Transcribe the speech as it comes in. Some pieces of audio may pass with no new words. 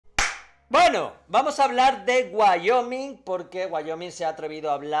Bueno, vamos a hablar de Wyoming, porque Wyoming se ha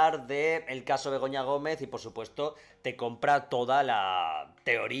atrevido a hablar del caso Begoña Gómez y, por supuesto, te compra toda la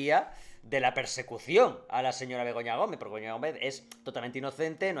teoría de la persecución a la señora Begoña Gómez, porque Begoña Gómez es totalmente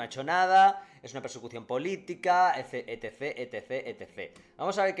inocente, no ha hecho nada, es una persecución política, etc.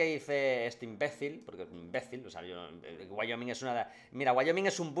 Vamos a ver qué dice este imbécil, porque es un imbécil, o sea, Wyoming es una... Mira, Wyoming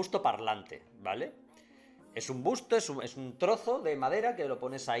es un busto parlante, ¿vale? Es un busto, es un trozo de madera que lo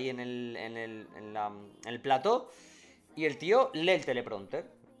pones ahí en el plató y el tío lee el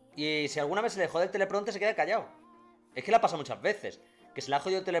teleprompter. Y si alguna vez se le jode el teleprompter se queda callado. Es que le pasa muchas veces, que se le ha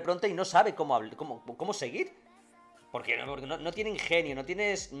jodido el teleprompter y no sabe cómo seguir. Porque no tiene ingenio, no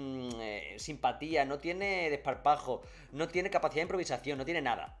tiene simpatía, no tiene desparpajo, no tiene capacidad de improvisación, no tiene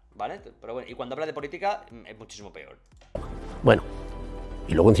nada, ¿vale? Pero bueno, y cuando habla de política es muchísimo peor. Bueno.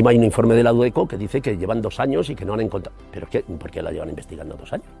 Y luego encima hay un informe de la UECO que dice que llevan 2 años y que no han encontrado... ¿Pero qué? ¿Por qué la llevan investigando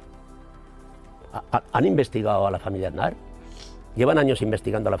 2 años? ¿Han investigado a la familia Aznar? ¿Llevan años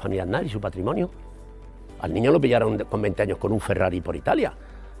investigando a la familia Aznar y su patrimonio? Al niño lo pillaron con 20 años con un Ferrari por Italia.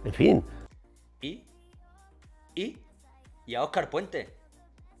 En fin. ¿Y a Óscar Puente?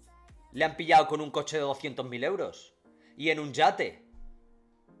 Le han pillado con un coche de 200.000 euros. Y en un yate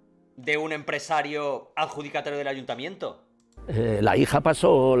de un empresario adjudicatario del ayuntamiento. La hija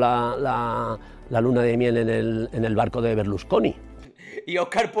pasó la luna de miel en el barco de Berlusconi. Y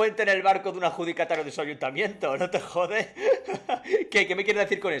Óscar Puente en el barco de un adjudicatario de su ayuntamiento, ¿no te jodes? ¿Qué me quieres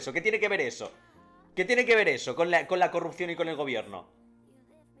decir con eso? ¿Qué tiene que ver eso? ¿Qué tiene que ver eso con la corrupción y con el gobierno?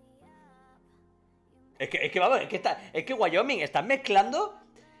 Es que Wyoming, están mezclando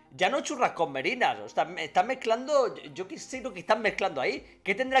ya no churras con merinas, están mezclando, yo qué sé lo que están mezclando ahí.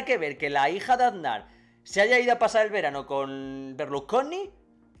 ¿Qué tendrá que ver que la hija de Aznar se haya ido a pasar el verano con Berlusconi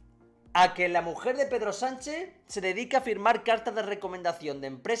a que la mujer de Pedro Sánchez se dedique a firmar cartas de recomendación de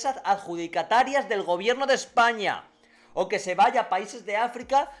empresas adjudicatarias del gobierno de España? O que se vaya a países de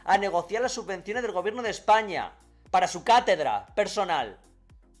África a negociar las subvenciones del gobierno de España para su cátedra personal.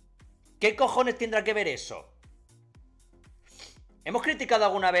 ¿Qué cojones tendrá que ver eso? ¿Hemos criticado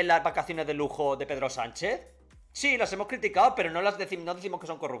alguna vez las vacaciones de lujo de Pedro Sánchez? Sí, las hemos criticado, pero no decimos que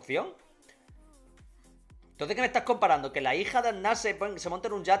son corrupción. Entonces, ¿qué me estás comparando? ¿Que la hija de Aznar se monta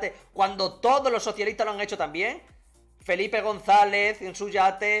en un yate cuando todos los socialistas lo han hecho también? Felipe González en su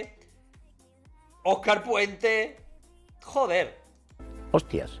yate, Óscar Puente... Joder.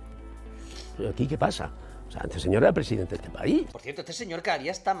 Hostias. ¿Aquí qué pasa? O sea, este señor era presidente de este país. Por cierto, este señor cada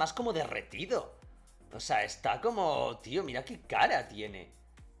día está más como derretido. O sea, está como... Tío, mira qué cara tiene.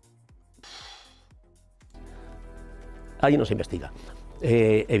 Ahí no se investiga.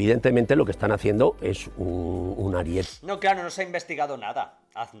 Evidentemente lo que están haciendo es un ariete. No, claro, no se ha investigado nada.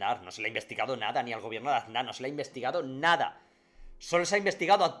 Aznar, no se le ha investigado nada, ni al gobierno de Aznar, no se le ha investigado nada. Solo se ha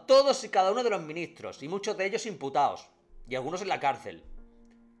investigado a todos y cada uno de los ministros, y muchos de ellos imputados, y algunos en la cárcel.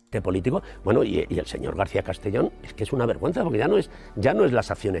 Político, bueno, y el señor García Castellón es que es una vergüenza, porque ya no es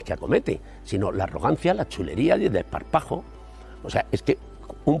las acciones que acomete, sino la arrogancia, la chulería y el desparpajo. O sea, es que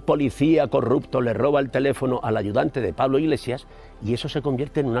un policía corrupto le roba el teléfono al ayudante de Pablo Iglesias y eso se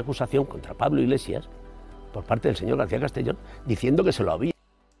convierte en una acusación contra Pablo Iglesias por parte del señor García Castellón, diciendo que se lo había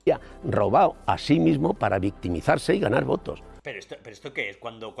robado a sí mismo para victimizarse y ganar votos. ¿Pero esto qué es?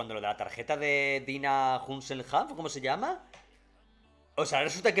 ¿Cuando lo de la tarjeta de Dina Hunselham, ¿cómo se llama? O sea,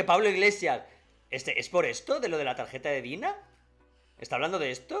 resulta que Pablo Iglesias... ¿Es por esto? ¿De lo de la tarjeta de Dina? ¿Está hablando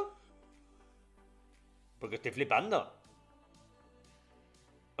de esto? Porque estoy flipando.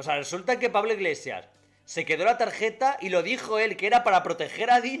 O sea, resulta que Pablo Iglesias se quedó la tarjeta y lo dijo él que era para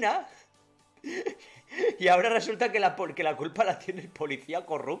proteger a Dina. Y ahora resulta que la culpa la tiene el policía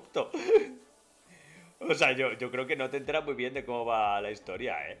corrupto. O sea, yo creo que no te enteras muy bien de cómo va la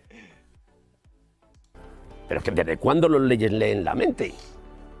historia, ¿eh? Pero es que ¿desde cuándo los leyes leen la mente?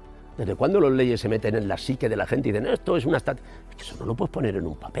 ¿Desde cuándo los leyes se meten en la psique de la gente y dicen, no, esto es una estatua? Es que eso no lo puedes poner en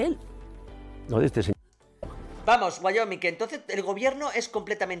un papel. No de este señor. Vamos, Wyoming, que entonces el gobierno es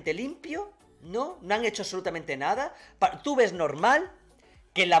completamente limpio, ¿no? No han hecho absolutamente nada. ¿Tú ves normal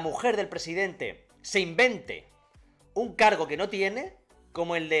que la mujer del presidente se invente un cargo que no tiene,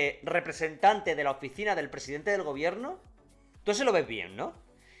 como el de representante de la oficina del presidente del gobierno? Tú eso lo ves bien, ¿no?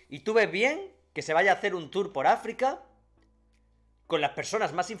 Y tú ves bien que se vaya a hacer un tour por África con las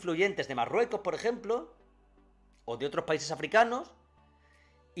personas más influyentes de Marruecos, por ejemplo, o de otros países africanos,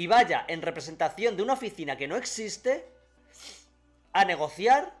 y vaya en representación de una oficina que no existe a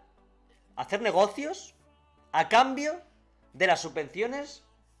negociar, a hacer negocios a cambio de las subvenciones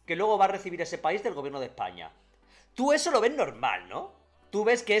que luego va a recibir ese país del gobierno de España. Tú eso lo ves normal, ¿no? Tú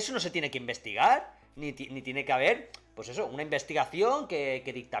ves que eso no se tiene que investigar, ni tiene que haber, pues eso, una investigación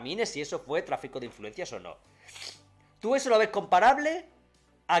que dictamine si eso fue tráfico de influencias o no. ¿Tú eso lo ves comparable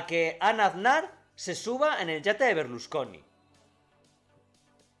a que Ana Aznar se suba en el yate de Berlusconi?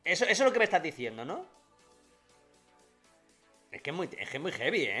 Eso es lo que me estás diciendo, ¿no? Es que es muy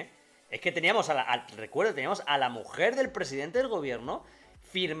heavy, ¿eh? Es que teníamos recuerdo, teníamos a la mujer del presidente del gobierno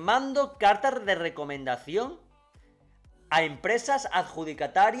firmando cartas de recomendación a empresas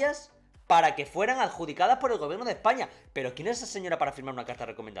adjudicatarias para que fueran adjudicadas por el gobierno de España. ¿Pero quién es esa señora para firmar una carta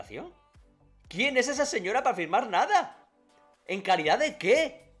de recomendación? ¿Quién es esa señora para firmar nada? ¿En calidad de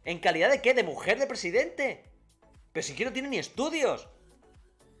qué? ¿En calidad de qué? ¿De mujer de presidente? Pero si que no tiene ni estudios.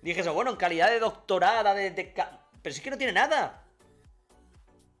 Dije eso, bueno, en calidad de doctorada, pero si que no tiene nada.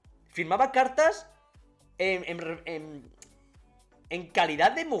 Firmaba cartas en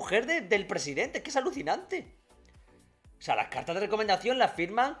calidad de mujer del presidente. Es que es alucinante. O sea, las cartas de recomendación las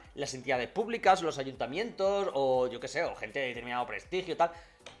firman las entidades públicas, los ayuntamientos, o yo qué sé, o gente de determinado prestigio y tal.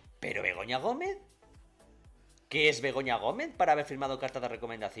 Pero Begoña Gómez, ¿qué es Begoña Gómez para haber firmado cartas de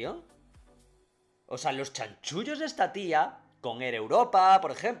recomendación? O sea, los chanchullos de esta tía, con Air Europa,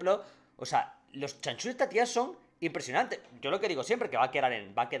 por ejemplo, o sea, los chanchullos de esta tía son impresionantes. Yo lo que digo siempre, que va a quedar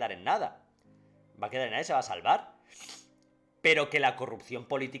en nada. Va a quedar en nada y se va a salvar. Pero que la corrupción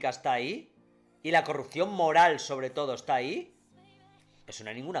política está ahí, y la corrupción moral sobre todo está ahí, eso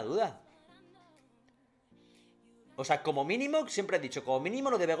no hay ninguna duda. O sea, como mínimo, siempre he dicho, como mínimo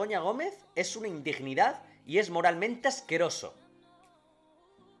lo de Begoña Gómez es una indignidad y es moralmente asqueroso.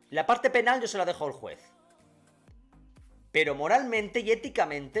 La parte penal yo se la dejo al juez. Pero moralmente y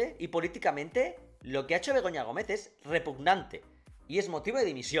éticamente y políticamente, lo que ha hecho Begoña Gómez es repugnante y es motivo de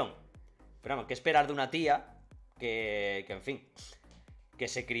dimisión. Pero vamos, ¿qué esperar de una tía que en fin, que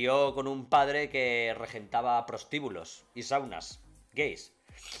se crió con un padre que regentaba prostíbulos y saunas gays?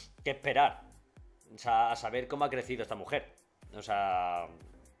 ¿Qué esperar? O sea, a saber cómo ha crecido esta mujer. O sea,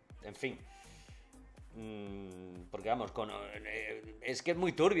 en fin. Porque vamos, es que es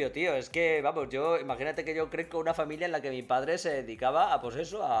muy turbio, tío. Es que, vamos, imagínate que yo crezco en una familia en la que mi padre se dedicaba a, pues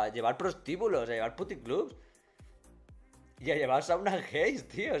eso, a llevar prostíbulos, a llevar puticlubs y a llevar saunas gays,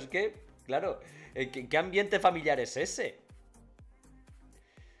 tío. Es que, claro, ¿qué ambiente familiar es ese?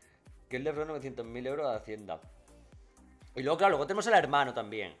 Que él le robó 900.000 euros a Hacienda. Y luego, claro, luego tenemos al hermano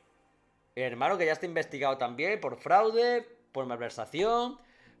también. El hermano que ya está investigado también por fraude, por malversación,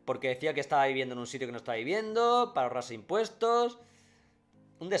 porque decía que estaba viviendo en un sitio que no estaba viviendo, para ahorrarse impuestos.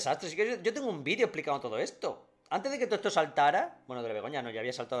 Un desastre. Así que yo tengo un vídeo explicando todo esto. Antes de que todo esto saltara, bueno, de Begoña no, ya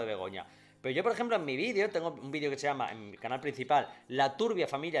había saltado de Begoña. Pero yo, por ejemplo, en mi vídeo, tengo un vídeo que se llama, en mi canal principal, La turbia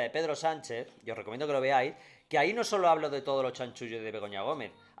familia de Pedro Sánchez, y os recomiendo que lo veáis, que ahí no solo hablo de todos los chanchullos de Begoña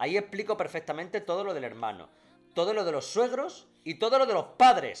Gómez, ahí explico perfectamente todo lo del hermano, todo lo de los suegros y todo lo de los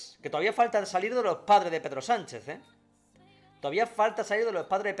padres, que todavía falta salir de los padres de Pedro Sánchez, ¿eh? Todavía falta salir de los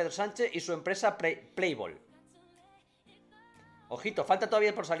padres de Pedro Sánchez y su empresa Playboy. Ojito, falta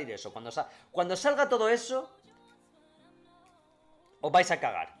todavía por salir eso. Cuando salga todo eso, os vais a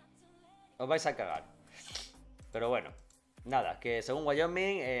cagar. Os vais a cagar. Pero bueno, nada, que según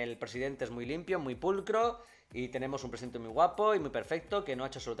Wyoming el presidente es muy limpio, muy pulcro, y tenemos un presidente muy guapo y muy perfecto que no ha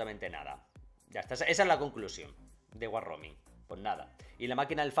hecho absolutamente nada. Ya está, esa es la conclusión de Wyoming. Pues nada. Y la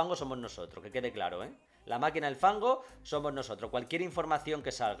máquina del fango somos nosotros, que quede claro, ¿eh? La máquina del fango somos nosotros. Cualquier información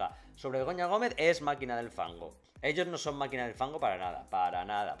que salga sobre Begoña Gómez es máquina del fango. Ellos no son máquina del fango para nada, para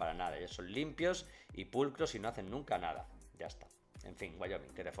nada, para nada. Ellos son limpios y pulcros y no hacen nunca nada. Ya está. En fin,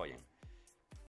 Wyoming, que te follen.